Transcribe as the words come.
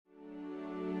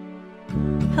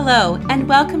Hello, and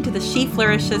welcome to the She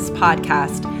Flourishes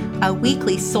podcast, a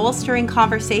weekly soul-stirring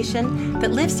conversation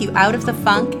that lifts you out of the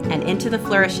funk and into the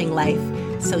flourishing life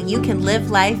so you can live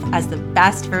life as the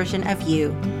best version of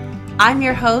you. I'm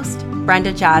your host,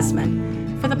 Brenda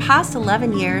Jasmine. For the past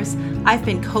 11 years, I've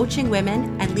been coaching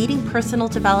women and leading personal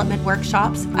development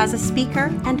workshops as a speaker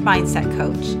and mindset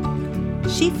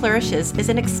coach. She Flourishes is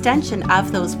an extension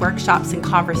of those workshops and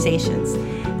conversations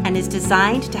and is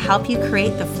designed to help you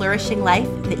create the flourishing life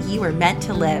that you were meant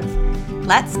to live.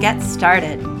 Let's get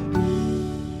started.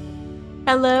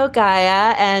 Hello,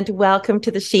 Gaia, and welcome to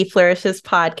the She Flourishes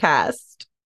podcast.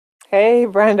 Hey,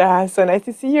 Brenda. So nice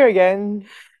to see you again.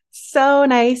 So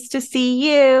nice to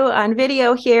see you on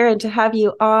video here and to have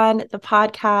you on the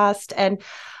podcast. And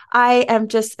I am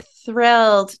just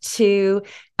thrilled to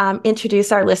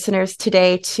introduce our listeners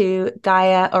today to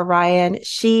Gaia Orion.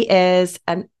 She is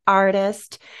an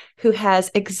artist who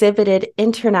has exhibited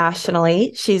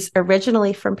internationally. She's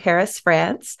originally from Paris,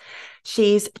 France.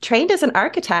 She's trained as an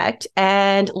architect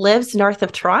and lives north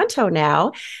of Toronto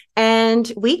now.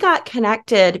 And we got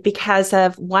connected because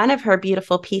of one of her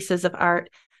beautiful pieces of art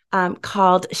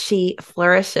called She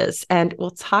Flourishes. And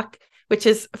we'll talk, which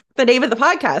is the name of the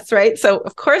podcast, right? So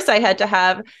of course I had to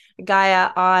have Gaia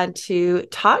on to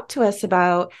talk to us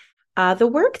about the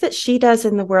work that she does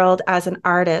in the world as an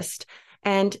artist.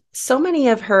 And so many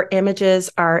of her images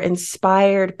are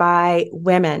inspired by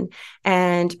women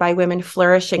and by women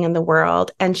flourishing in the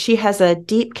world. And she has a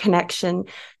deep connection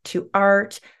to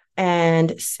art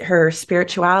and her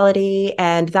spirituality.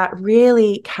 And that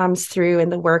really comes through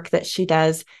in the work that she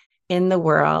does in the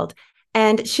world.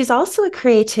 And she's also a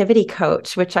creativity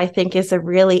coach, which I think is a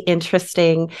really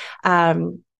interesting,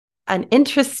 an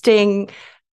interesting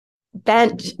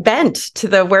bent to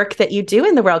the work that you do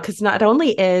in the world. Because not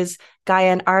only is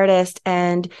Gaia an artist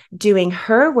and doing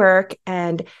her work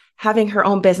and having her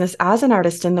own business as an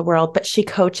artist in the world, but she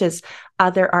coaches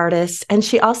other artists. And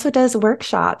she also does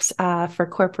workshops for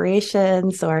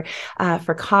corporations or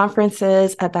for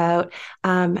conferences about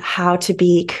how to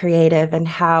be creative and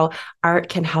how art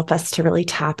can help us to really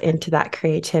tap into that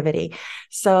creativity.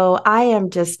 So I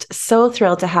am just so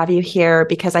thrilled to have you here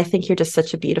because I think you're just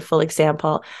such a beautiful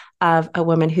example of a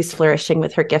woman who's flourishing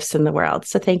with her gifts in the world.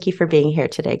 So thank you for being here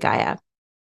today, Gaia.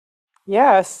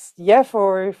 Yes, yeah,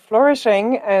 for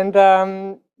flourishing.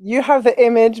 And you have the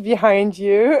image behind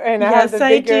you, and I have Yes,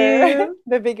 I do.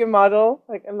 the bigger model,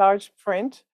 like a large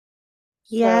print.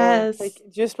 So, Yes.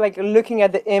 just like looking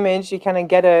at the image, you kind of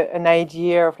get an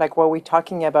idea of like what we're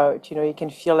talking about. You know, you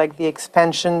can feel like the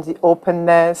expansion, the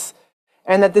openness,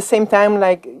 and at the same time,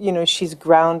 like she's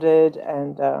grounded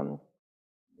and.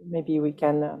 Maybe we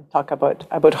can talk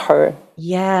about her.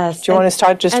 Yes. Do you want to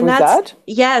start just with that?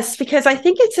 Yes, because I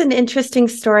think it's an interesting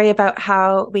story about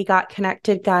how we got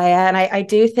connected, Gaia. And I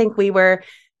do think we were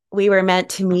meant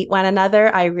to meet one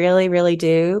another. I really, really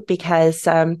do, because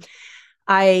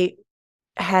I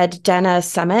had done a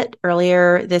summit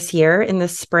earlier this year in the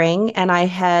spring, and I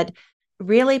had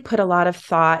really put a lot of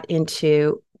thought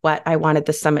into what I wanted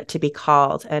the summit to be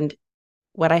called. And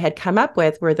what I had come up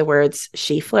with were the words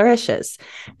 "She Flourishes,"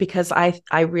 because I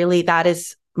really, that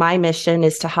is my mission,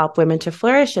 is to help women to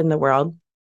flourish in the world.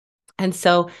 And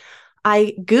so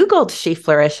I Googled "She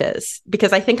Flourishes"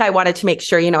 because I think I wanted to make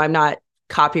sure, I'm not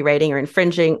copywriting or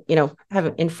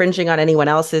infringing on anyone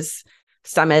else's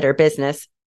summit or business.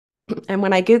 And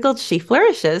when I Googled "She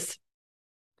Flourishes,"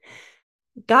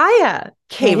 Gaia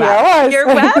came up, your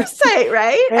website,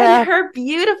 right? Yeah.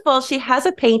 And she has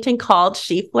a painting called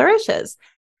 "She Flourishes."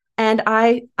 And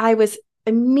I was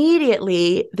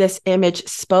immediately, this image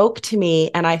spoke to me,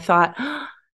 and I thought,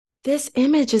 this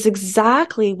image is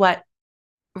exactly what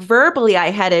verbally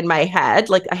I had in my head.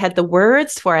 Like I had the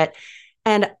words for it,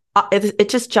 and it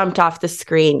just jumped off the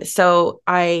screen. So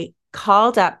I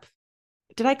called up.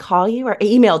 Did I call you or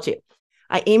emailed you?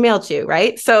 I emailed you,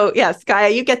 right? So yes, Gaia,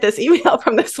 you get this email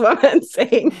from this woman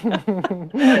saying,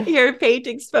 your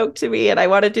painting spoke to me and I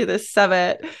want to do this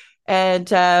summit. And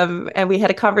we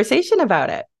had a conversation about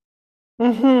it.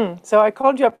 Mm-hmm. So I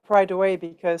called you up right away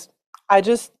because I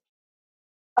just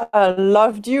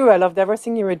loved you. I loved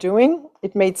everything you were doing.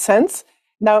 It made sense.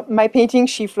 Now, my painting,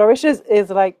 She Flourishes, is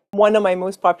like one of my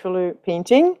most popular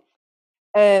painting.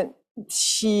 And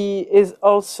she is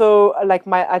also like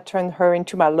I turned her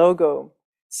into my logo.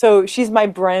 So she's my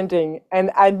branding, and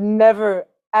I'd never,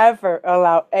 ever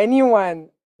allow anyone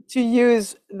to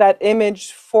use that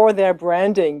image for their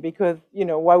branding because,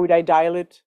 why would I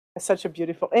dilute such a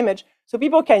beautiful image? So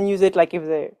people can use it like if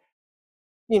they're,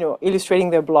 illustrating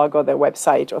their blog or their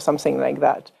website or something like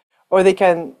that. or they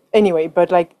can anyway. But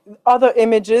like other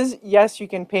images, yes, you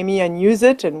can pay me and use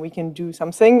it, and we can do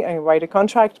something and write a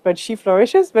contract. But she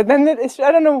flourishes. But then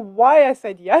I don't know why I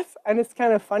said yes, and it's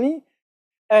kind of funny.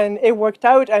 And it worked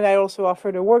out, and I also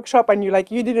offered a workshop, and you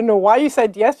didn't know why you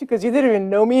said yes because you didn't even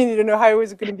know me and you didn't know how it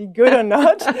was going to be good or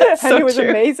not. And it was true.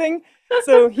 amazing.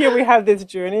 So here we have this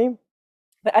journey.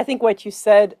 But I think what you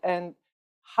said and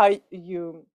how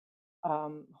you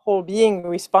whole being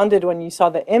responded when you saw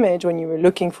the image, when you were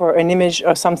looking for an image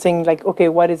or something like, okay,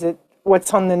 what is it?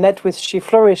 What's on the net with She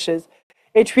Flourishes?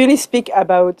 It really speaks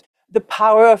about the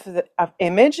power of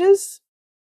images,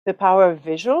 the power of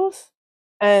visuals.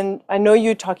 And I know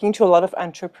you're talking to a lot of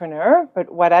entrepreneurs,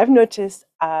 but what I've noticed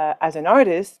as an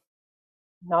artist,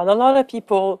 not a lot of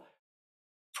people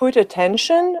put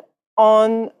attention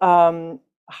on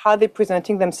how they're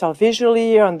presenting themselves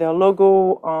visually, on their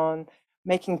logo, on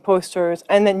making posters.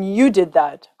 And then you did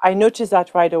that. I noticed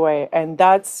that right away. And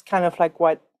that's kind of like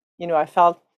what, I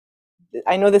felt,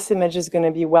 I know this image is going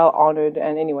to be well honored.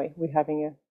 And anyway, we're having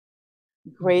a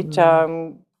great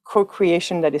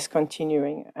co-creation that is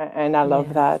continuing, and I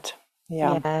love that.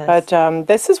 Yeah. Yes. But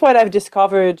this is what I've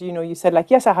discovered. You said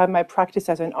like, yes, I have my practice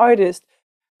as an artist,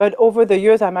 but over the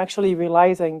years I'm actually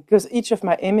realizing, because each of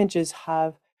my images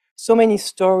have so many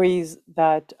stories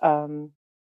that kind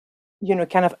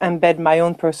of embed my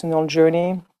own personal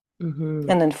journey and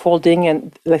unfolding,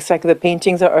 and it's like the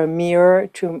paintings are a mirror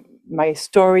to my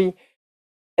story.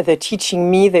 They're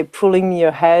teaching me, they're pulling me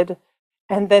ahead.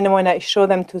 And then when I show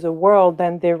them to the world,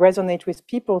 then they resonate with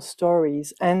people's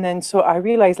stories. And then so I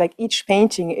realize like each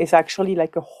painting is actually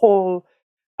like a whole,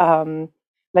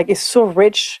 like it's so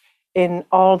rich in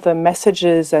all the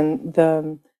messages and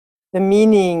the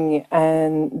meaning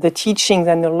and the teachings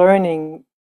and the learning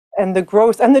and the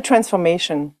growth and the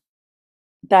transformation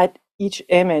that each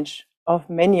image of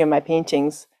many of my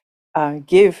paintings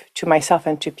give to myself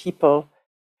and to people.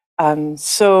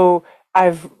 So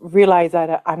I've realized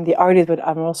that I'm the artist, but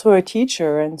I'm also a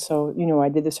teacher. And so, I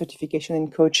did the certification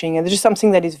in coaching, and it's just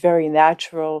something that is very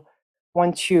natural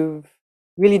once you've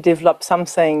really developed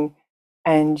something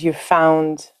and you've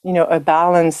found, a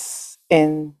balance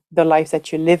in the life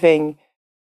that you're living,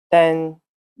 then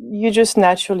you just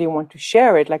naturally want to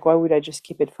share it. Like, why would I just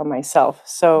keep it for myself?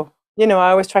 So,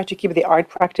 I always try to keep the art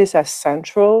practice as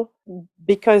central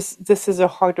because this is the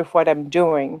heart of what I'm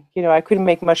doing. I couldn't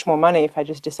make much more money if I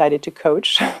just decided to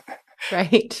coach.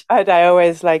 Right. But I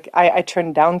always I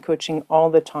turn down coaching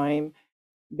all the time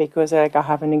because I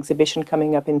have an exhibition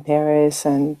coming up in Paris,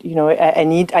 and I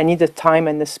need the time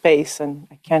and the space, and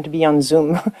I can't be on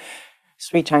Zoom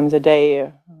 3 times a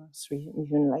day,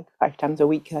 even like 5 times a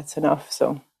week. That's enough.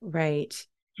 So right.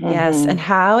 Yes. And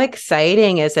how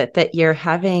exciting is it that you're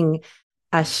having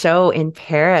a show in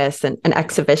Paris, an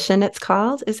exhibition it's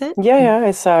called, is it? Yeah.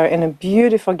 It's in a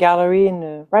beautiful gallery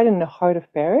right in the heart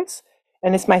of Paris.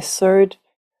 And it's my 3rd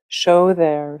show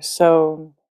there.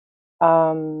 So,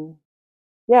 I'm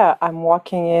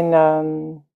walking in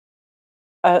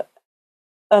a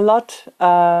lot.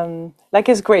 Like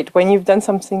it's great when you've done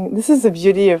something. This is the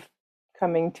beauty of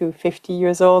coming to 50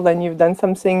 years old and you've done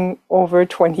something over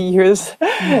 20 years.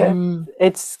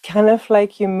 It's kind of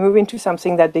like you move into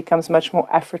something that becomes much more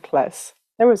effortless.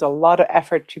 There was a lot of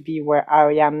effort to be where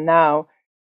I am now,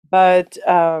 but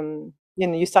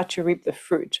you start to reap the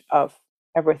fruit of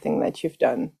everything that you've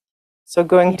done. So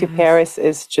going to Paris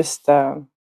is just a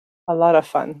lot of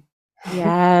fun.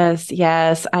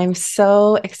 Yes. I'm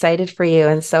so excited for you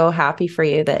and so happy for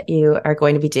you that you are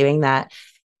going to be doing that.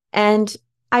 And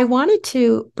I wanted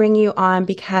to bring you on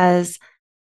because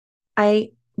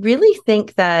I really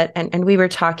think that, and we were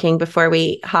talking before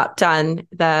we hopped on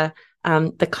the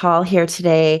call here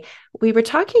today, we were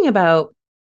talking about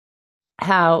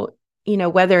how,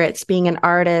 whether it's being an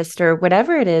artist or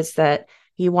whatever it is that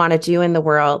you want to do in the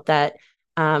world, that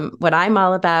what I'm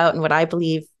all about and what I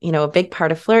believe, a big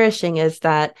part of flourishing is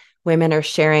that women are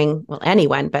sharing, well,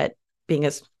 anyone, but being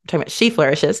as talking about She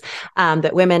Flourishes,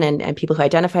 that women and people who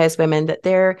identify as women, that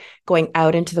they're going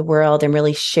out into the world and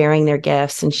really sharing their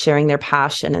gifts and sharing their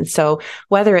passion. And so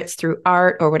whether it's through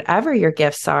art or whatever your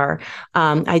gifts are,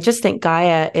 I just think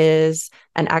Gaia is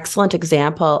an excellent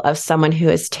example of someone who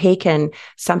has taken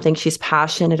something she's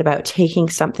passionate about, taking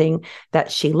something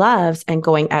that she loves and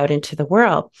going out into the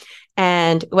world.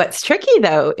 And what's tricky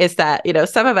though, is that,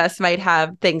 some of us might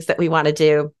have things that we want to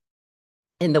do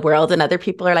in the world and other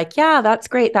people are like, yeah, that's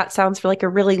great. That sounds like a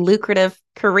really lucrative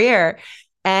career.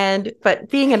 But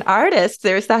being an artist,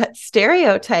 there's that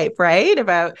stereotype, right?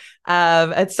 About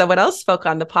and someone else spoke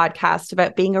on the podcast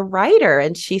about being a writer.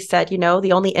 And she said,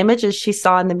 the only images she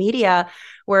saw in the media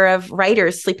were of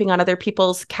writers sleeping on other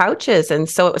people's couches. And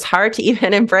so it was hard to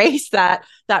even embrace that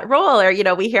role.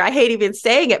 Or, we hear, I hate even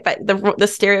saying it, but the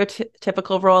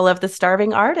stereotypical role of the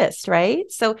starving artist,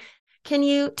 right? So can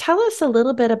you tell us a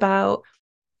little bit about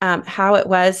how it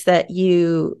was that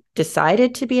you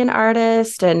decided to be an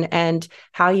artist, and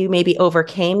how you maybe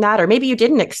overcame that, or maybe you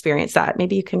didn't experience that?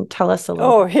 Maybe you can tell us a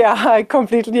little Oh bit. yeah, I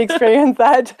completely experienced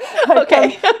that.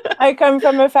 Okay. I come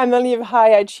from a family of high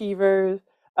achievers.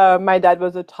 My dad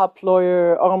was a top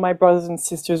lawyer. All my brothers and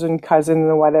sisters and cousins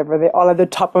and whatever, they all at the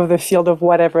top of the field of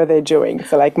whatever they're doing.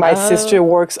 So like my sister Oh,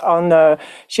 works on,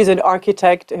 she's an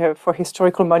architect for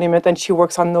historical monument, and she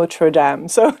works on Notre Dame.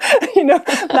 So,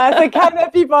 that's the kind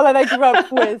of people that I grew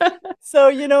up with. So,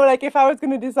 like if I was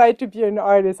going to decide to be an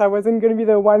artist, I wasn't going to be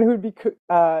the one who'd be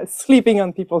sleeping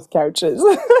on people's couches.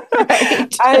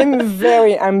 right. I'm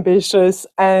very ambitious,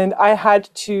 and I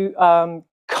had to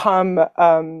come.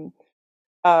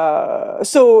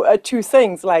 Two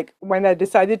things. Like when I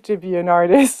decided to be an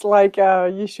artist, like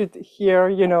you should hear,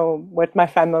 what my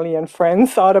family and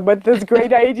friends thought about this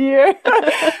great idea.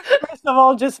 First of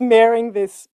all, just marrying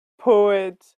this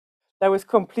poet that was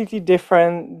completely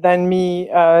different than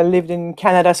me. Lived in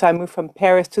Canada, so I moved from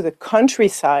Paris to the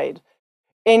countryside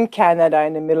in Canada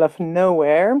in the middle of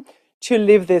nowhere to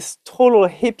live this total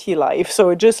hippie life.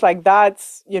 So just like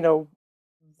that's,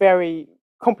 very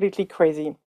completely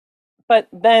crazy. But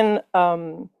then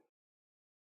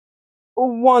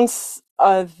once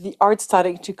the art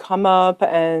started to come up,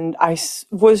 and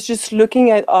was just looking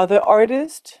at other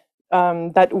artists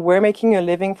that were making a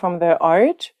living from their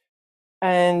art,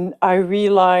 and I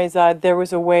realized that there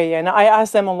was a way, and I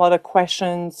asked them a lot of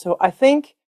questions. So I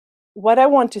think what I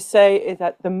want to say is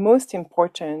that the most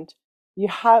important, you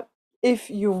have, if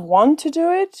you want to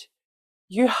do it,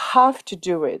 you have to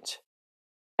do it.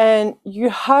 And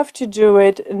you have to do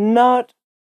it not,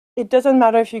 it doesn't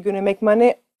matter if you're going to make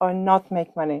money or not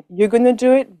make money. You're going to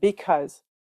do it because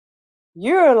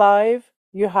you're alive,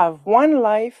 you have one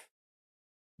life.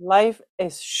 Life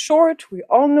is short. We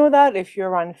all know that. If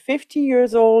you're around 50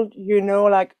 years old,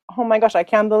 like, oh my gosh, I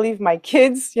can't believe my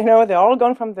kids, they're all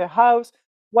gone from their house.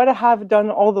 What I have done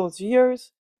all those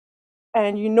years.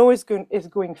 And it's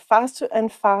going faster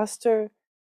and faster.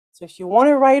 So if you want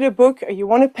to write a book, or you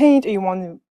want to paint, or you want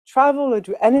to travel, or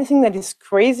do anything that is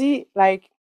crazy, like,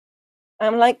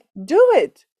 I'm like, do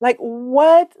it. Like,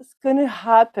 what's going to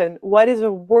happen? What is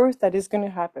the worst that is going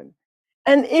to happen?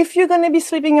 And if you're going to be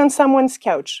sleeping on someone's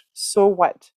couch, so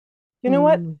what? You know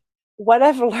what? Mm. What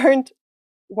I've learned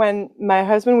when my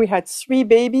husband, we had 3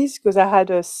 babies, because I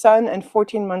had a son, and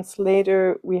 14 months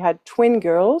later, we had twin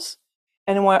girls.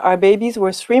 And when our babies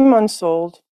were 3 months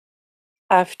old,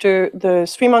 after the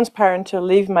 3 months parental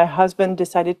leave, my husband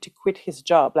decided to quit his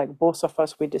job. Like both of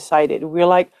us, we decided. We're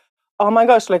like, oh my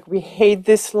gosh, like we hate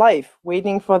this life,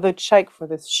 waiting for the check for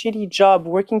this shitty job,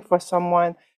 working for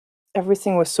someone.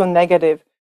 Everything was so negative.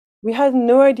 We had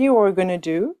no idea what we were going to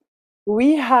do.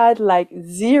 We had like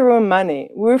zero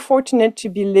money. We were fortunate to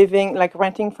be living, like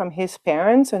renting from his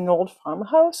parents, an old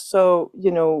farmhouse. So,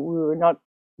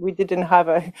 we didn't have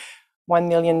a $1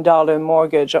 million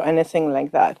mortgage or anything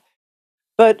like that.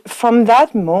 But from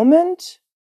that moment,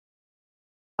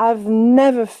 I've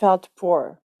never felt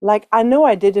poor. Like, I know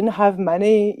I didn't have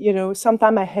money.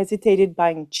 Sometimes I hesitated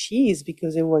buying cheese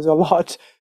because it was a lot.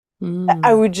 I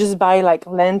Mm. would just buy like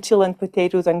lentil and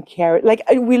potatoes and carrot. Like,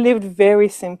 we lived very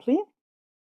simply,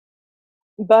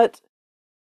 but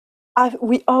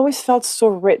we always felt so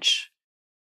rich.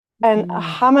 And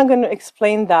how Mm. am I going to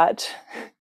explain that?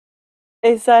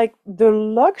 It's like the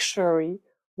luxury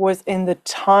was in the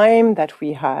time that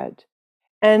we had,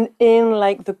 and in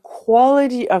like the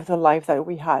quality of the life that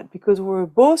we had, because we were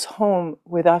both home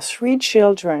with our 3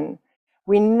 children.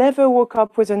 We never woke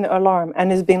up with an alarm,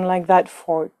 and it's been like that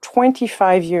for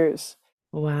 25 years.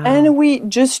 Wow. And we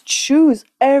just choose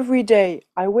every day.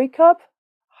 I wake up,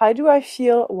 how do I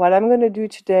feel, what I'm going to do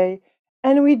today?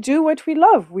 And we do what we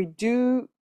love. We're doing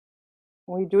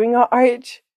our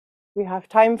art. We have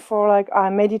time for like our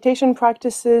meditation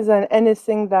practices and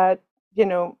anything that,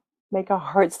 make our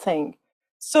hearts sing.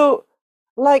 So,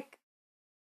 like,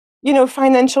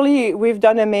 financially, we've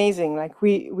done amazing. Like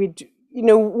we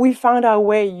found our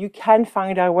way. You can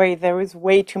find our way. There is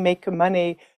way to make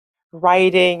money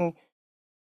writing,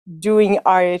 doing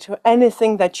art, or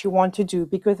anything that you want to do,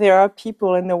 because there are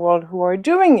people in the world who are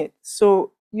doing it.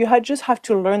 So just have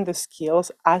to learn the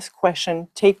skills, ask questions,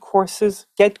 take courses,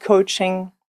 get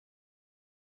coaching.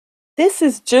 this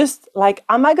is just like,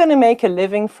 am I going to make a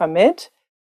living from it?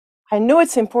 I know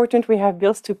it's important, we have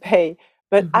bills to pay,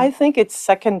 but Mm-hmm. I think it's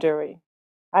secondary.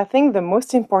 I think the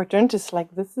most important is like,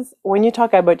 this is when you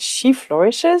talk about she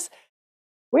flourishes,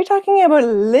 we're talking about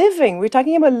living. We're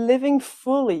talking about living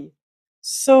fully.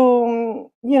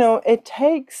 So,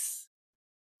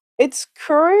 it's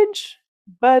courage,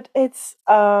 but it's,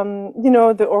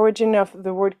 the origin of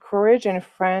the word courage in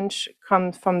French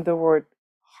comes from the word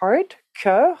heart,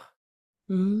 cœur.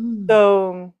 Mm.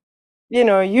 So,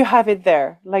 you have it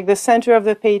there. Like the center of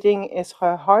the painting is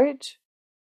her heart.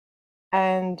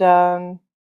 And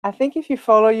I think if you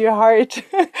follow your heart,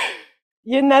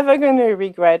 you're never going to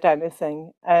regret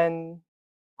anything. And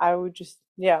I would just,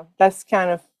 yeah, that's kind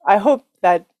of, I hope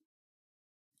that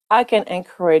I can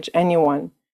encourage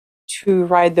anyone to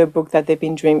write the book that they've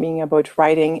been dreaming about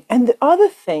writing. And the other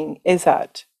thing is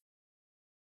that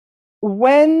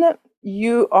when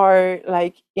you are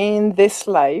like in this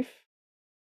life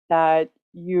that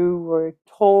you were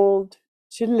told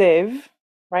to live,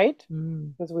 right?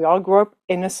 Mm. Because we all grew up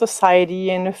in a society,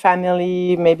 in a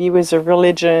family, maybe with a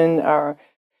religion, or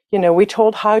we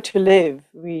told how to live.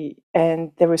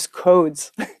 And there was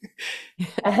codes,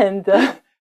 and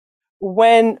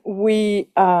when we,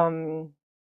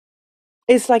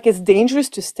 it's like it's dangerous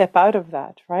to step out of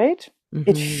that, right?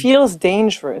 It Mm-hmm. feels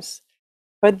dangerous,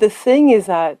 but the thing is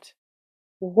that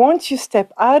once you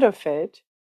step out of it,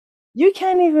 you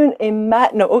can't even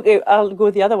imagine. No, okay, I'll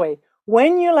go the other way.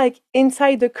 When you're like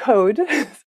inside the code,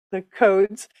 the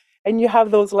codes, and you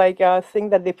have those like thing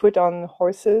that they put on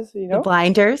horses, The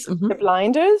blinders. Mm-hmm. the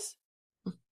blinders,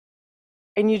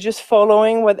 and you're just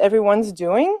following what everyone's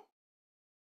doing,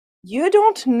 you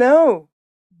don't know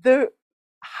the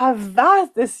how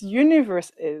vast this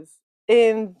universe is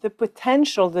in the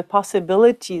potential, the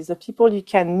possibilities, the people you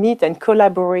can meet and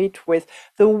collaborate with,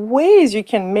 the ways you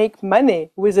can make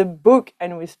money with a book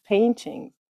and with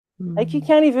painting. Like you Mm.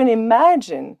 can't even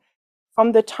imagine.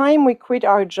 From the time we quit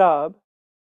our job,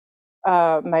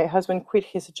 my husband quit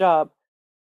his job.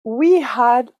 We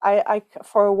had,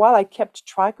 for a while, I kept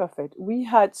track of it. We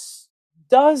had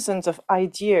dozens of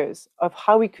ideas of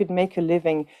how we could make a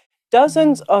living,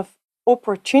 dozens Mm. of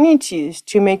opportunities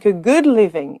to make a good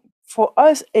living. For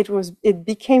us, it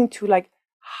became to like,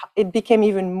 it became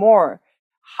even more.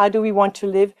 How do we want to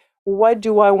live? What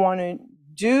do I want to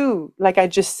do? Like I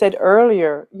just said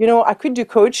earlier, I could do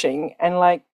coaching and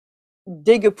like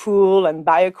dig a pool and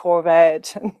buy a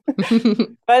Corvette.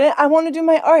 But I want to do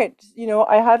my art.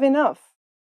 I have enough.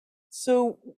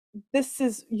 So this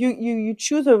is you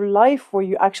choose a life where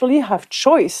you actually have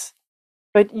choice,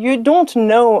 but you don't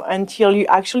know until you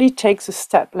actually take a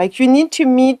step. Like you need to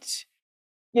meet,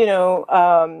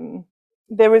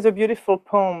 there is a beautiful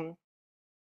poem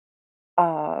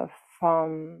uh,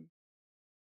 from,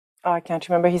 oh, I can't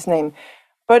remember his name,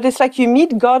 but it's like you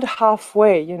meet God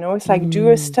halfway. It's like do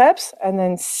a Mm. steps and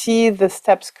then see the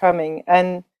steps coming.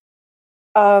 And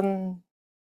um,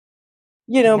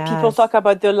 people Yes. talk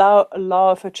about the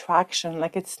law of attraction.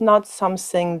 Like it's not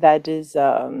something that is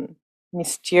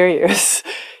mysterious.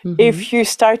 Mm-hmm. If you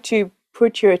start to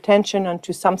put your attention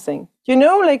onto something,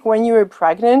 like when you were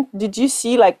pregnant, did you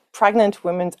see like pregnant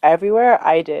women everywhere?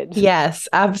 I did. Yes,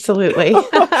 absolutely.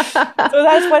 So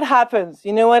that's what happens.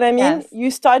 You know what I mean? Yes.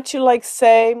 You start to like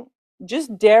say, just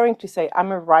daring to say,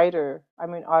 I'm a writer,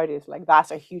 I'm an artist. Like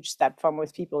that's a huge step for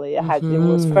most people. It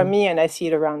was for Mm-hmm. me, and I see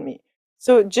it around me.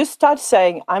 So just start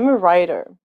saying, I'm a writer.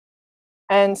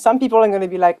 And some people are going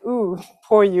to be like, ooh,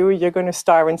 poor you, you're going to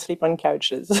starve and sleep on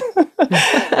couches.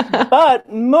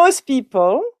 But most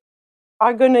people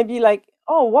are going to be like,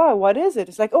 oh, wow, what is it?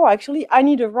 It's like, oh, actually, I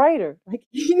need a writer. Like,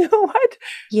 you know what?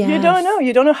 You don't know. Yes.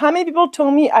 You don't know how many people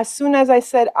told me as soon as I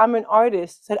said, I'm an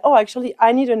artist, said, oh, actually,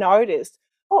 I need an artist.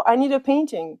 Oh, I need a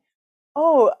painting.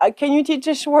 Oh, can you teach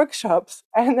us workshops?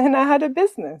 And then I had a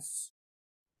business.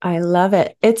 I love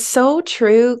it. It's so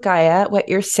true, Gaia, what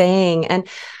you're saying. And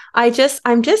I'm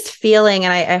just feeling,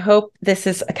 and I hope this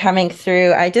is coming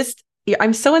through.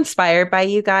 I'm so inspired by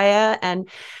you, Gaia, and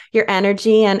your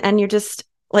energy. And you're just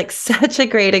like such a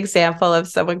great example of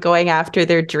someone going after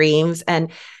their dreams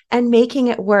and making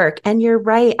it work. And you're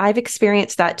right. I've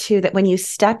experienced that too, that when you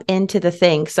step into the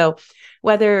thing, so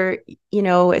whether,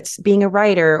 it's being a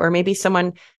writer or maybe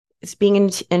someone is being an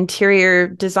interior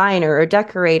designer or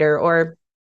decorator or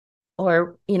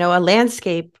a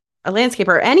landscape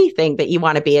or anything that you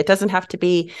want to be. It doesn't have to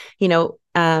be, in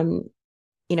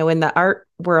the art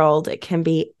world. It can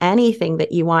be anything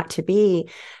that you want to be.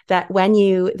 That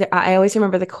I always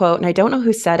remember the quote, and I don't know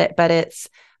who said it, but it's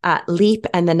leap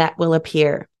and the net will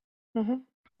appear. Mm-hmm.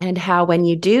 And how when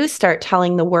you do start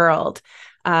telling the world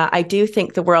I do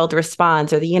think the world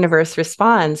responds or the universe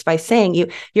responds by saying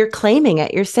you're claiming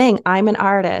it. You're saying I'm an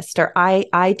artist or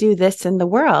I do this in the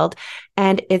world.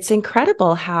 And it's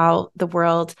incredible how the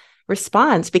world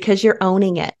responds because you're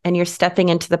owning it and you're stepping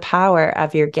into the power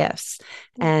of your gifts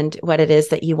and what it is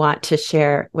that you want to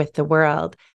share with the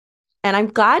world. And I'm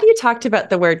glad you talked about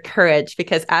the word courage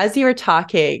because as you were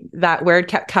talking, that word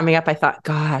kept coming up. I thought,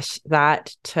 gosh,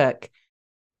 that took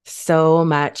so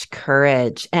much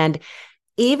courage. And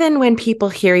even when people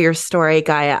hear your story,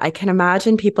 Gaia, I can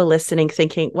imagine people listening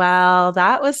thinking, well,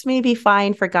 that was maybe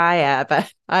fine for Gaia,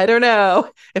 but I don't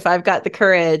know if I've got the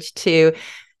courage to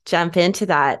jump into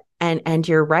that. And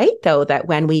you're right, though, that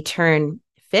when we turn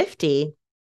 50,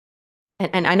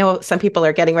 and I know some people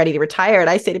are getting ready to retire, and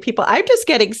I say to people, I'm just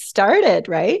getting started,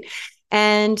 right?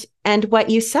 And what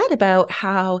you said about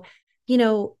how,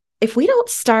 if we don't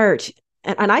start,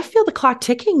 and I feel the clock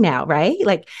ticking now, right?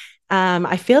 Like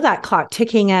I feel that clock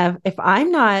ticking of if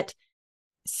I'm not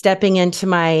stepping into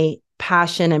my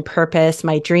passion and purpose,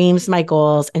 my dreams, my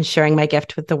goals, and sharing my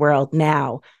gift with the world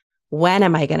now, when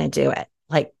am I going to do it?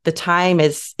 Like the time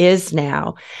is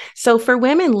now. So for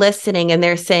women listening and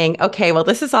they're saying, okay, well,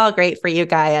 this is all great for you,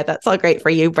 Gaia. That's all great for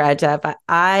you, Brenda, but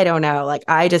I don't know. Like,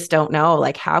 I just don't know.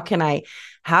 Like, how can I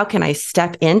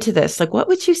step into this? Like, what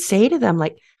would you say to them?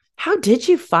 Like, how did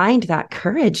you find that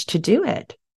courage to do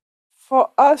it? For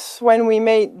us, when we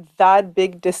made that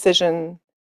big decision,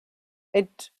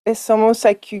 it's almost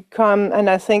like you come, and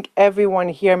I think everyone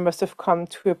here must have come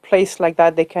to a place like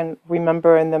that they can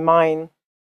remember in the mind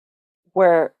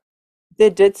where they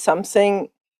did something.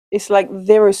 It's like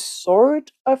they were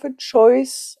sort of a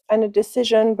choice and a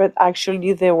decision, but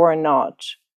actually they were not.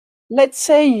 Let's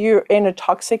say you're in a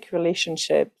toxic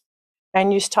relationship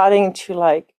and you're starting to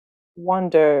like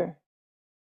wonder,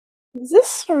 is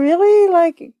this really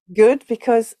like good?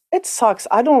 Because it sucks.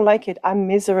 I don't like it. I'm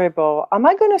miserable. Am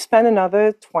I going to spend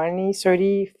another 20,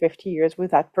 30, 50 years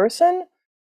with that person?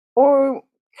 Or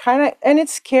kind of, and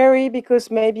it's scary because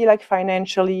maybe like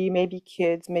financially, maybe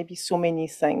kids, maybe so many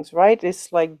things, right?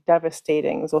 It's like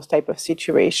devastating, those type of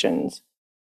situations.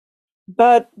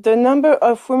 But the number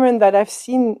of women that I've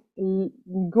seen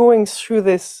going through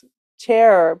this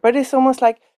terror, but it's almost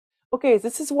like, okay,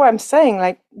 this is what I'm saying.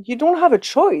 Like, you don't have a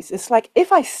choice. It's like,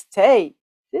 if I stay,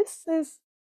 this is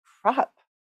crap.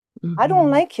 I don't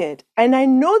Mhm. like it. And I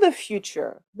know the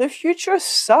future. The future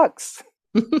sucks.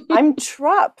 I'm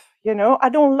trapped, you know? I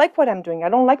don't like what I'm doing. I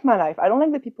don't like my life. I don't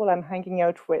like the people I'm hanging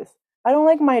out with. I don't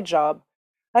like my job.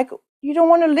 Like, you don't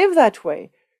want to live that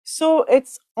way. So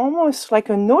it's almost like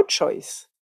a no choice.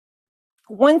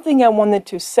 One thing I wanted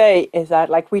to say is that,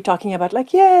 like, we're talking about,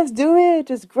 like, yes, do it,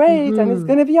 it's great, and it's Mhm.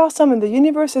 going to be awesome, and the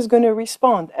universe is going to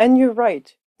respond. And you're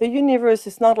right. The universe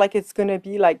is not like it's going to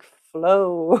be like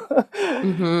flow.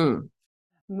 Mhm.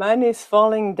 Man is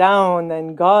falling down,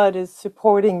 and God is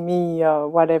supporting me,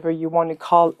 whatever you want to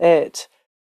call it.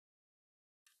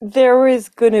 There is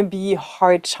going to be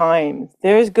hard times.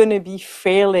 There's going to be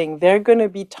failing. There are going to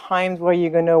be times where you're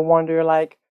going to wonder,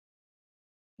 like,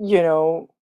 you know,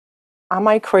 am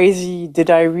I crazy? Do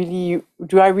I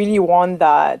really want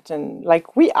that? And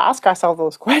like, we ask ourselves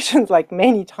those questions like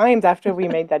many times after we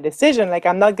make that decision. Like,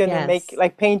 I'm not going to make, Yes.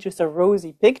 like, paint just a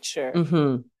rosy picture.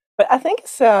 Mhm. But I think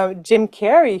it's Jim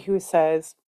Carrey who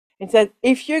says, it said,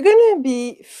 if you're going to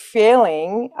be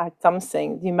failing at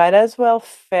something, you might as well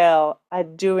fail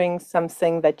at doing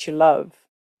something that you love.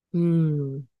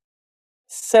 Mm.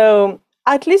 So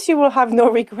at least you will have no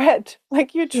regret.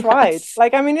 Like, you tried. Yes.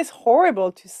 Like, I mean, it's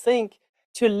horrible to think,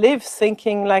 to live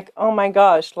thinking like, oh my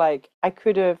gosh, like I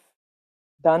could have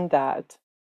done that.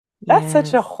 That's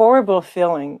such a Yes. horrible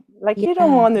feeling. Like, you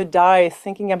don't Yeah. want to die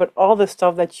thinking about all the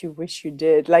stuff that you wish you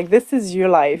did. Like, this is your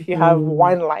life. You have Mhm.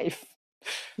 one life. So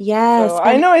Yes.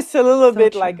 I And know it's a little so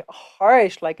bit true. like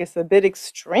harsh, like it's a bit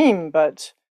extreme,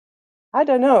 but I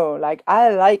don't know. Like, I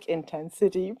like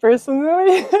intensity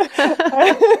personally.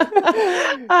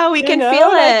 Oh, we You can feel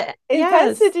know, like it.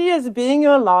 Yes. intensity is being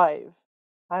alive.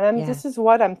 And Yes. this is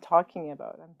what I'm talking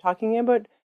about. I'm talking about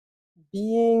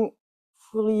being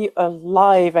fully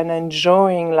alive and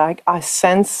enjoying like our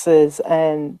senses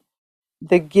and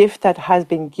the gift that has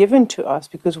been given to us,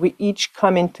 because we each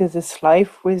come into this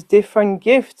life with different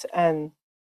gifts, and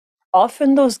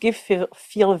often those gifts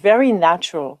feel very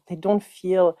natural. They don't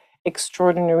feel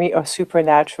extraordinary or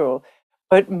supernatural.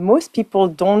 But most people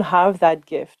don't have that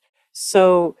gift.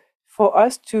 So for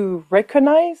us to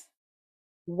recognize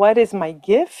what is my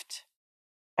gift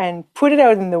and put it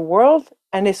out in the world,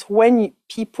 and it's when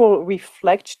people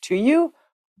reflect to you,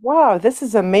 wow, this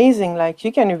is amazing. Like,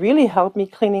 you can really help me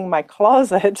cleaning my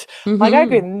closet. Like, I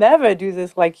could Mm-hmm. never do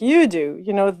this like you do.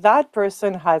 You know, that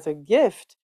person has a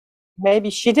gift. Maybe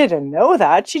she didn't know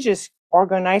that. She just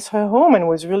organized her home and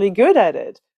was really good at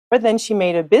it. But then she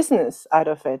made a business out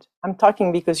of it. I'm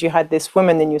talking because you had this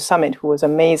woman in your summit who was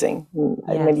amazing.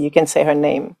 Maybe Yes. you can say her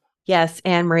name. Yes.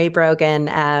 Anne Marie Brogan,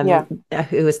 Yeah.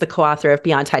 who is the co-author of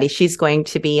Beyond Tidy. She's going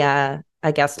to be a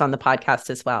guest on the podcast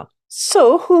as well.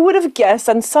 So, who would have guessed?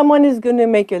 And someone is going to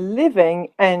make a living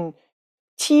and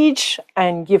teach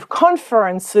and give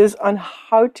conferences on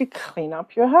how to clean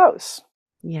up your house,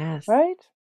 Yes. right?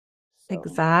 So,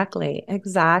 Exactly.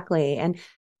 Exactly. And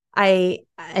I,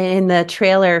 in the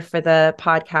trailer for the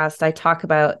podcast, I talk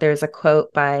about, there's a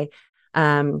quote by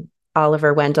um,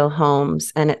 Oliver Wendell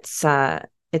Holmes, and it's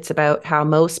about how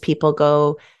most people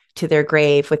go to their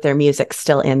grave with their music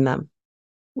still in them.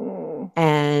 mm,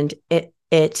 And it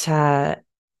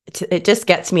just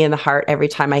gets me in the heart every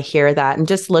time I hear that. And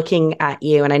just looking at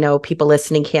you, and I know people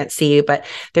listening can't see you, but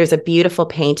there's a beautiful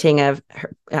painting of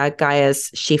her,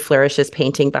 Gaia's She Flourishes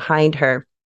painting behind her.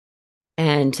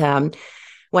 And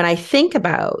when I think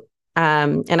about,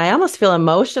 and I almost feel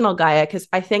emotional, Gaia, because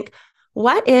I think,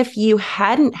 what if you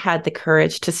hadn't had the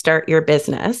courage to start your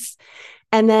business?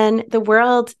 And then the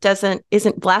world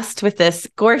isn't blessed with this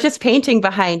gorgeous painting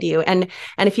behind you. And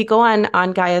if you go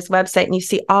on Gaia's website and you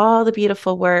see all the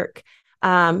beautiful work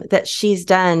that she's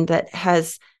done, that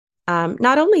has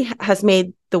not only has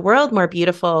made the world more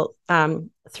beautiful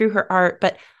through her art,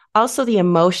 but also the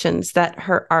emotions that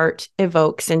her art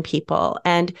evokes in people.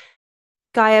 And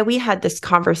Gaia, we had this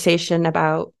conversation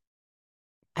about,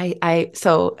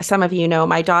 so some of you know,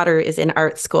 my daughter is in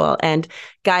art school, and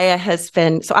Gaia has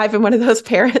been, so I've been one of those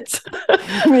parents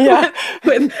yeah.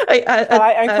 with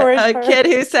I encourage a her. kid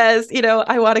who says,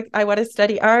 I want to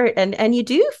study art. And you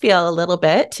do feel a little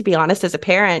bit, to be honest, as a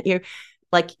parent, you're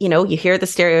like, you hear the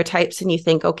stereotypes and you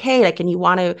think, okay, like, and you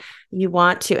want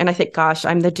to, and I think, gosh,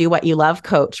 I'm the do what you love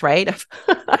coach, right?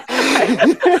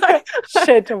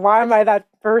 Shit, why am I that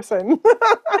person?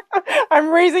 I'm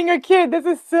raising a kid. This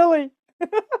is silly.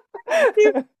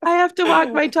 I have to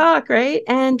walk my talk, right?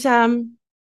 And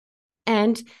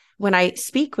when I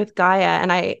speak with Gaia,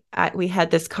 and we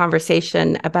had this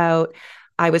conversation about,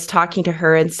 I was talking to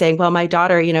her and saying, well, my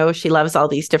daughter, she loves all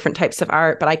these different types of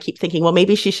art, but I keep thinking, well,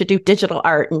 maybe she should do digital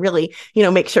art and really,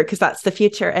 make sure, because that's the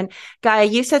future. And Gaia,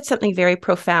 you said something very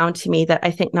profound to me that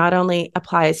I think not only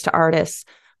applies to artists,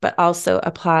 but also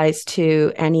applies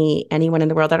to anyone in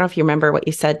the world. I don't know if you remember what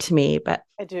you said to me, but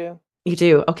I do. you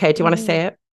do. Okay. Do you want to say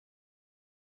it?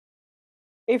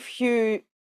 If you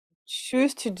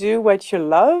choose to do what you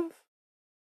love,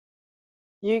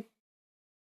 you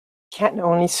can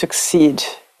only succeed,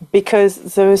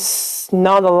 because there's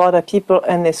not a lot of people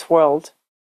in this world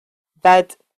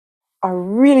that are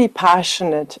really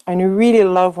passionate and really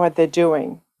love what they're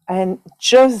doing. And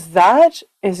just that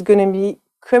is going to be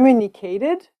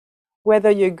communicated, whether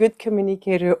you're a good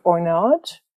communicator or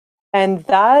not. And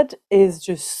that is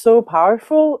just so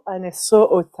powerful and it's so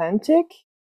authentic.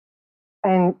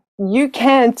 And you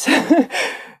can't,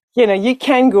 you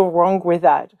can't go wrong with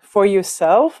that for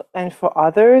yourself and for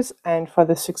others and for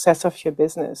the success of your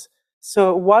business.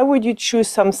 So why would you choose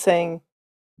something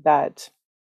that,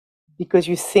 because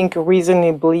you think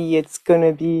reasonably it's going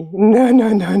to be, no, no,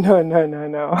 no, no, no, no,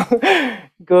 no.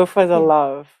 Go for the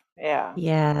love. Yeah.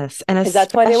 Yes. And Is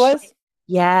that what it especially, was?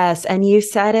 yes. And you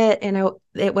said it,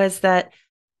 it was that,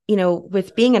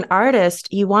 with being an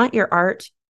artist, you want your art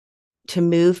to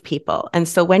move people. And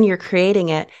so when you're creating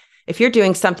it, if you're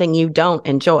doing something you don't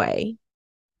enjoy,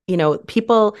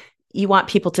 people, you want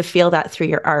people to feel that through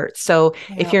your art. So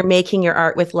if Yeah. you're making your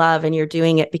art with love and you're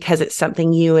doing it because it's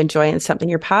something you enjoy and something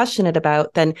you're passionate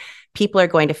about, then people are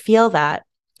going to feel that,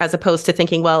 as opposed to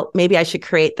thinking, well, maybe I should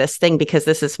create this thing because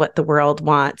this is what the world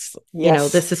wants.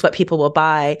 Yes. This is what people will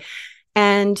buy.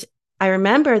 And I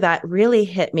remember that really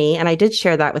hit me. And I did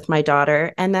share that with my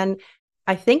daughter. And then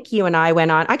I think you and I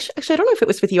went on, actually, I don't know if it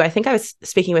was with you. I think I was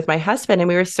speaking with my husband, and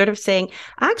we were sort of saying,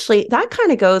 actually, that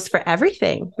kind of goes for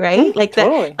everything, right? Like that,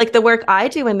 Totally. like the work I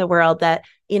do in the world, that,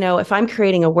 if I'm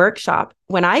creating a workshop,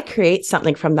 when I create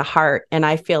something from the heart and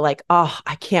I feel like, oh,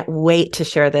 I can't wait to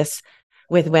share this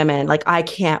with women, like I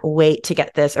can't wait to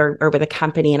get this, or with a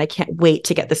company, and I can't wait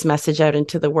to get this message out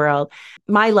into the world.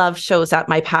 My love shows up,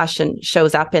 my passion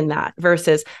shows up in that,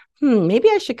 versus maybe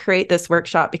I should create this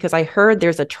workshop because I heard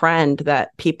there's a trend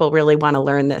that people really want to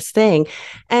learn this thing.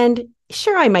 And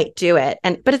sure, I might do it.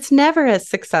 But it's never as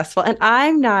successful. And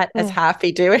I'm not as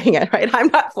happy doing it, right? I'm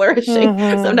not flourishing.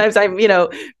 Mm-hmm. Sometimes I'm,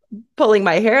 pulling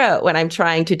my hair out when I'm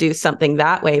trying to do something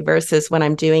that way versus when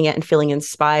I'm doing it and feeling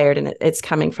inspired and it's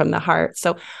coming from the heart.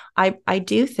 So I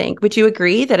do think, would you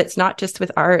agree that it's not just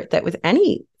with art, that with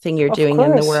anything you're Of doing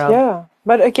in the course, world? yeah.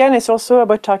 But again, it's also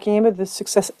about talking about the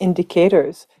success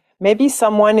indicators. Maybe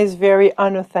someone is very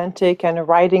unauthentic and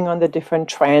riding on the different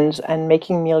trends and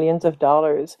making millions of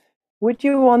dollars. Would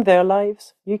you want their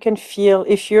lives? You can feel,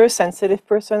 if you're a sensitive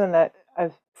person, and I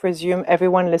presume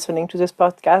everyone listening to this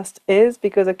podcast is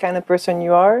because the kind of person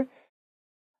you are,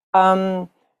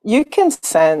 you can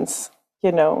sense,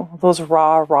 those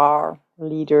raw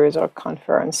leaders or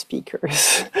conference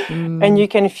speakers. And Mm, you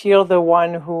can feel the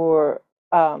one who are,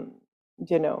 um,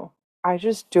 you know, are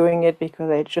just doing it because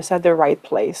they're just at the right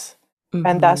place. And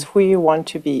mm-hmm, that's who you want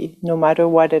to be, no matter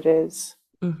what it is.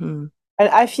 mm-hmm, And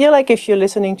I feel like if you're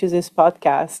listening to this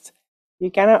podcast,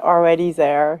 you're kind of already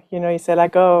there. You say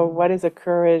like, oh, what is the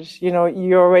courage?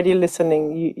 You're already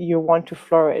listening. You want to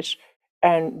flourish.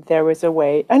 And there is a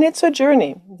way. And it's a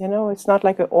journey. It's not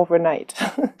like an overnight.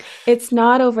 it's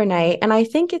not overnight. And I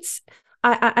think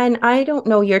and I don't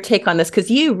know your take on this because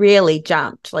you really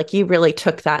jumped, like you really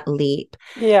took that leap.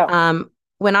 Yeah.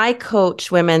 When I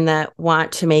coach women that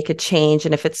want to make a change,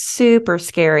 and if it's super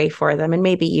scary for them, and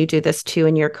maybe you do this too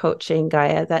in your coaching,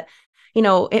 Gaia, that,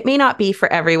 it may not be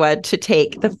for everyone to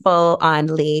take the full on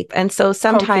leap. And so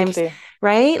sometimes, Completely.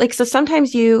 right? Like, so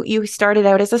sometimes you started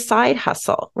out as a side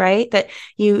hustle, right? That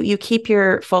you keep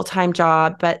your full-time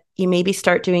job, but you maybe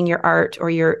start doing your art or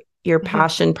your Mhm.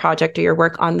 passion project or your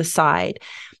work on the side.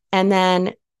 And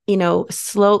then,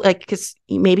 slow, like, because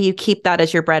maybe you keep that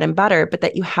as your bread and butter, but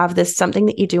that you have this something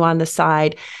that you do on the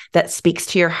side that speaks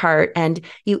to your heart and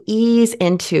you ease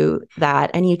into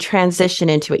that and you transition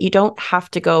into it. You don't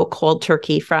have to go cold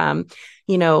turkey from,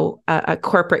 a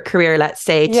corporate career, let's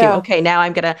say, to, Yeah. okay, now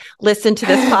I'm going to listen to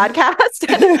this podcast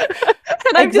and I'm just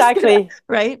going to, Exactly.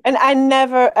 right? And I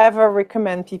never ever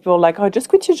recommend people like, oh, just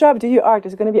quit your job, do your art.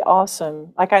 It's going to be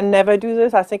awesome. Like, I never do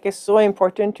this. I think it's so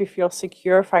important to feel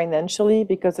secure financially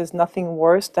because there's nothing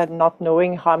worse than not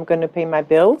knowing how I'm going to pay my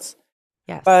bills.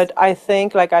 Yes. But I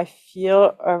think, like, I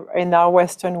feel in our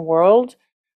Western world,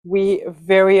 we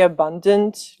very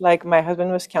abundant. Like, my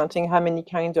husband was counting how many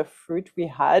kinds of fruit we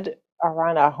had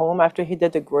around our home after he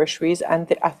did the groceries, and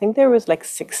I think there was like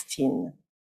 16.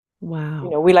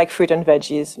 Wow. We like fruit and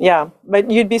veggies. Yeah. But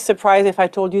you'd be surprised if I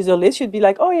told you the list. You'd be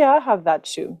like, oh, yeah, I have that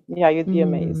too. Yeah, you'd be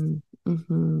amazed.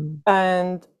 Mm-hmm.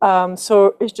 And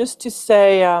so it's just to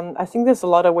say, I think there's a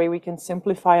lot of way we can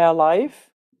simplify our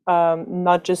life,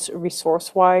 not just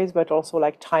resource wise, but also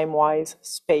like time wise,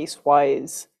 space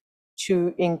wise,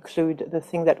 to include the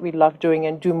thing that we love doing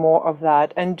and do more of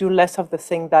that and do less of the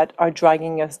thing that are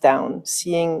dragging us down.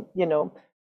 Seeing,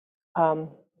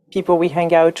 um, people we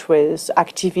hang out with,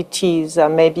 activities,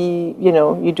 maybe,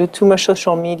 you do too much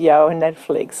social media or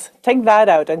Netflix. Take that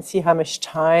out and see how much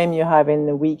time you have in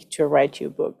the week to write your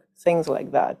book, things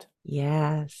like that.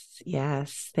 Yes,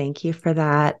 yes. Thank you for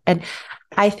that. And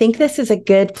I think this is a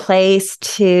good place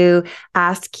to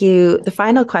ask you the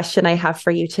final question I have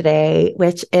for you today,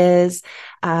 which is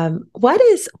what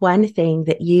is one thing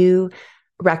that you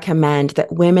recommend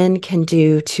that women can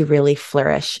do to really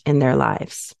flourish in their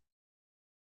lives?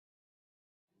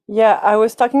 Yeah, I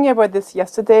was talking about this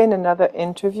yesterday in another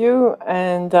interview,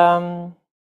 and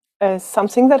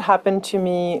something that happened to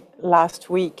me last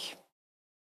week.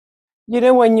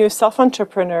 When you're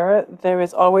self-entrepreneur, there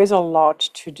is always a lot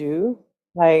to do.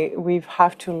 Like, we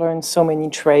have to learn so many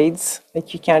trades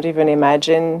that you can't even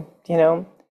imagine.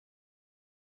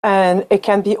 And it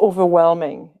can be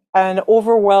overwhelming. And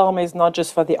overwhelm is not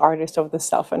just for the artist or the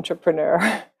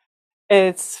self-entrepreneur.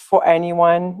 It's for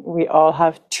anyone. We all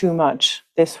have too much.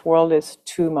 This world is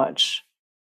too much.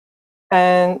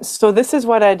 And so this is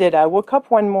what I did. I woke up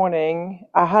one morning,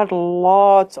 I had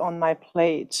lots on my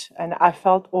plate, and I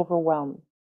felt overwhelmed.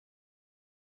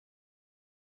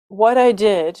 What I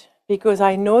did, because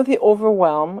I know the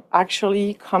overwhelm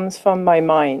actually comes from my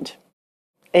mind.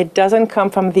 It doesn't come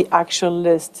from the actual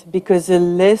list because the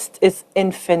list is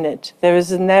infinite. There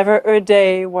is never a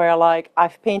day where, like,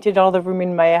 I've painted all the room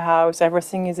in my house,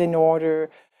 everything is in order.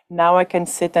 Now I can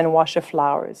sit and wash the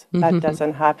flowers. That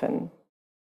doesn't happen.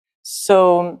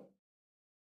 So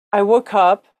I woke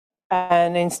up,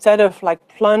 and instead of like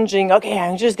plunging, okay,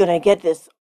 I'm just going to get this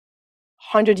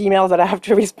 100 emails that I have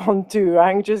to respond to,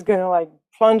 I'm just going to like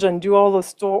plunge and do all the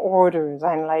store orders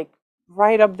and like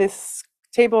write up this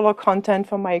table of content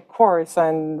for my course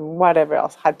and whatever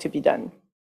else had to be done.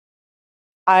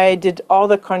 I did all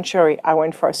the contrary. I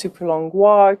went for a super long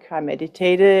walk, I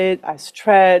meditated, I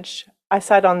stretched, I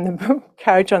sat on the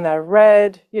couch and I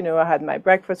read, I had my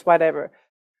breakfast, whatever.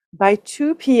 By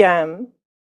 2 p.m.,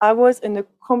 I was in a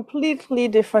completely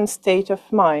different state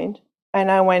of mind, and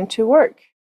I went to work.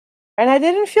 And I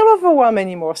didn't feel overwhelmed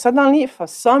anymore. Suddenly, for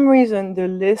some reason, the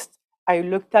list, I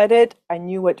looked at it, I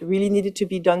knew what really needed to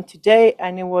be done today,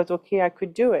 and it was okay, I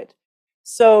could do it.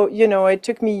 So, it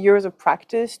took me years of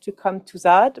practice to come to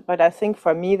that. But I think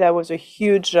for me, that was a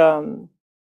huge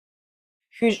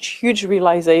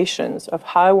realizations of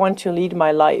how I want to lead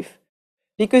my life.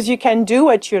 Because you can do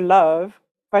what you love,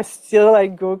 but still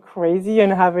like go crazy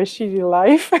and have a shitty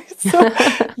life. So,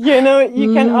 you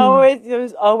can Mm.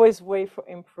 there's always way for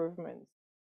improvement.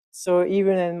 So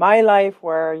even in my life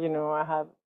where, I have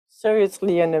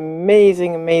seriously an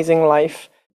amazing life,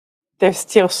 there's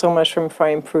still so much room for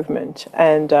improvement.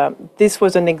 And this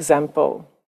was an example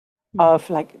of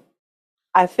like,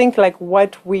 I think like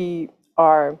what we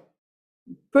are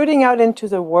putting out into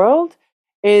the world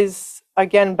is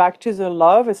again back to the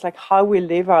love. It's like how we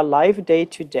live our life day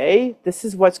to day. This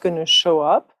is what's going to show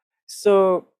up.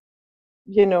 So,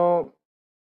 you know,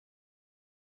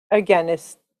 again,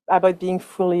 it's about being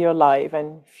fully alive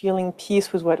and feeling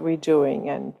peace with what we're doing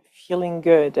and feeling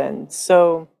good. And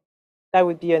so that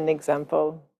would be an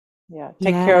example. Yeah,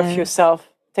 take care of Yes. yourself.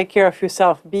 Take care of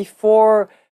yourself before,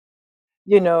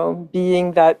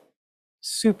 being that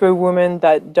superwoman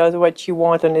that does what you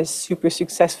want and is super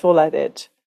successful at it.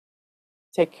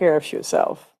 Take care of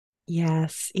yourself.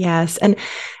 Yes, yes.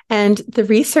 And the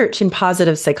research in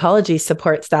positive psychology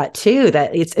supports that too,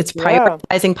 that it's Yeah.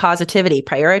 prioritizing positivity,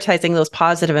 prioritizing those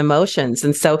positive emotions.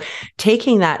 And so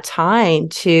taking that time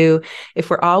to, if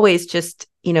we're always just,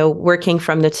 working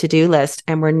from the to-do list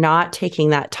and we're not taking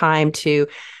that time to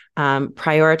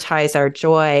prioritize our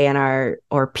joy and our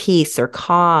or peace or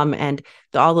calm and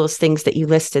all those things that you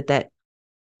listed that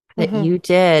Mm-hmm. you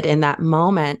did in that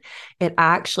moment, that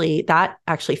actually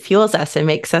fuels us and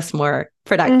makes us more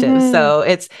productive. Mm-hmm.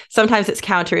 So sometimes it's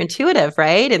counterintuitive,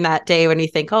 right? In that day when you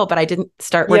think, oh, but I didn't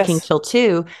start working Yes. till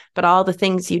 2, but all the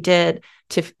things you did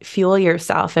to fuel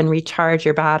yourself and recharge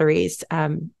your batteries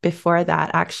before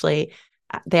that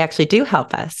they actually do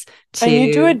help us And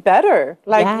you do to, it better.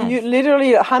 Like you yes,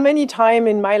 literally, how many times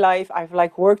in my life I've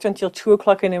like worked until 2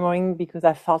 o'clock in the morning because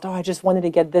I felt, oh, I just wanted to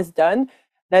get this done.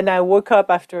 Then I woke up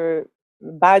after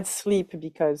bad sleep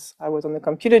because I was on the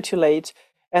computer too late,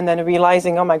 and then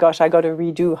realizing, oh my gosh, I got to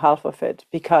redo half of it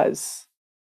because,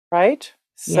 right?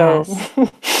 So yes,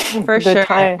 for the sure.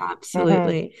 time. Mhm.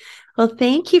 Absolutely. Well,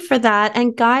 thank you for that.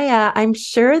 And Gaia, I'm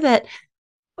sure that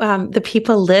the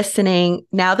people listening,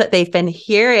 now that they've been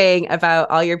hearing about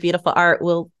all your beautiful art,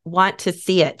 will want to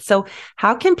see it. So,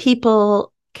 how can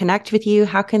people connect with you?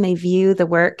 How can they view the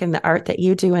work and the art that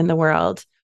you do in the world?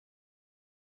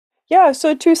 Yeah,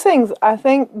 so two things. I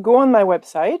think go on my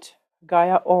website,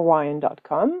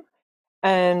 GaiaOrion.com.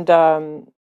 And,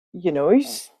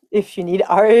 if you need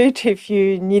art, if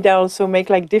you need also make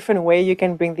like different way, you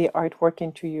can bring the artwork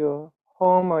into your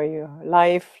home or your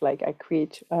life. Like I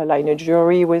create like a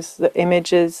jewelry with the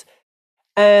images.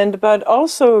 And but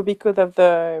also because of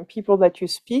the people that you're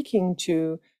speaking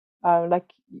to,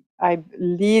 like I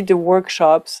lead the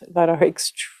workshops that are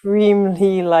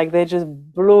extremely like they just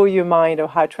blow your mind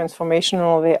of how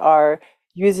transformational they are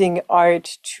using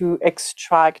art to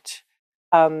extract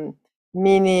um,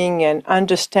 meaning and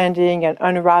understanding and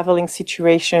unraveling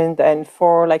situations. And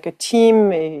for like a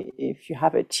team, if you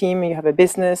have a team, you have a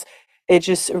business, it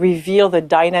just reveal the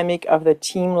dynamic of the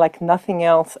team like nothing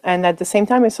else. And at the same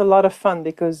time, it's a lot of fun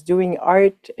because doing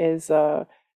art is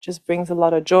just brings a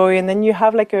lot of joy. And then you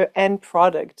have like a end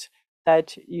product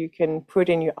that you can put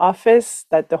in your office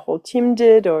that the whole team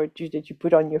did, or that you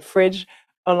put on your fridge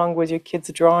along with your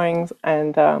kids' drawings.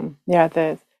 And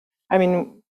yeah, I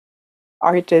mean,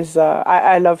 art is.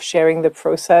 I love sharing the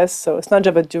process. So it's not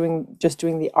just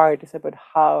doing the art. It's about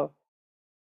how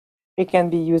it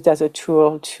can be used as a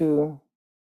tool to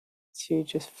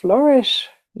just flourish.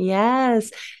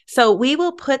 Yes. So we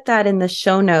will put that in the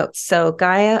show notes. So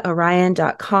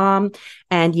GaiaOrion.com,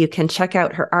 and you can check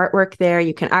out her artwork there.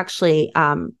 You can actually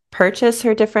purchase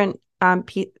her different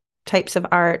types of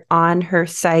art on her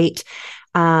site.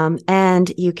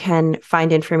 And you can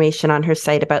find information on her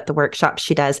site about the workshops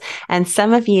she does. And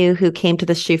some of you who came to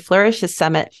the She Flourishes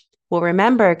Summit will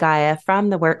remember Gaia from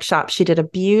the workshop. She did a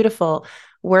beautiful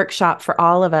workshop for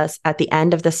all of us at the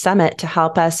end of the summit to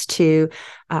help us to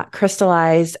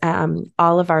crystallize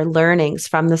all of our learnings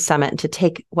from the summit and to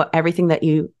take everything that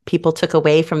you people took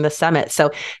away from the summit. So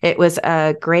it was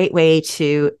a great way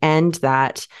to end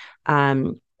that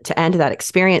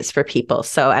experience for people.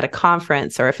 So at a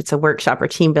conference or if it's a workshop or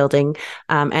team building,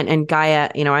 and Gaia,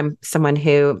 I'm someone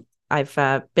who I've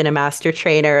been a master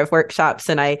trainer of workshops,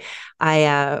 and I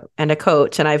and a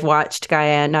coach, and I've watched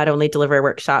Gaia not only deliver a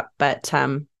workshop but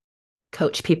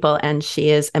coach people, and she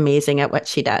is amazing at what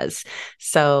she does.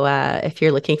 So if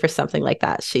you're looking for something like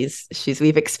that,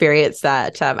 we've experienced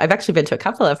that. I've actually been to a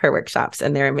couple of her workshops,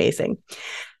 and they're amazing.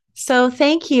 So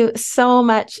thank you so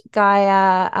much,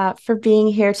 Gaia, for being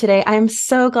here today. I'm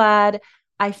so glad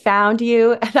I found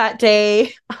you that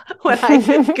day when I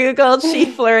Googled She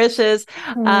Flourishes.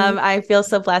 I feel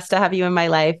so blessed to have you in my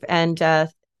life, and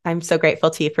I'm so grateful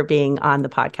to you for being on the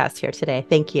podcast here today.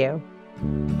 Thank you.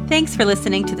 Thanks for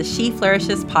listening to the She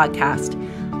Flourishes podcast.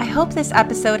 I hope this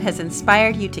episode has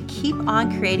inspired you to keep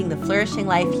on creating the flourishing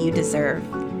life you deserve.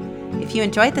 If you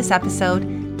enjoyed this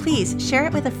episode, please share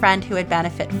it with a friend who would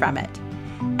benefit from it.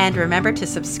 And remember to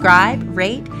subscribe,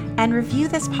 rate, and review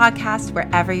this podcast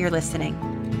wherever you're listening.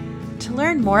 To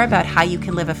learn more about how you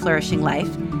can live a flourishing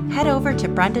life, head over to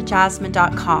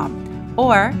brendajasmine.com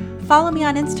or follow me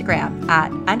on Instagram at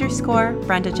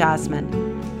 _BrendaJasmine.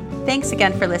 Thanks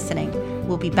again for listening.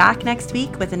 We'll be back next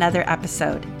week with another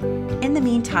episode. In the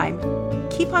meantime,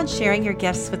 keep on sharing your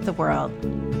gifts with the world.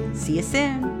 See you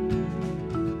soon.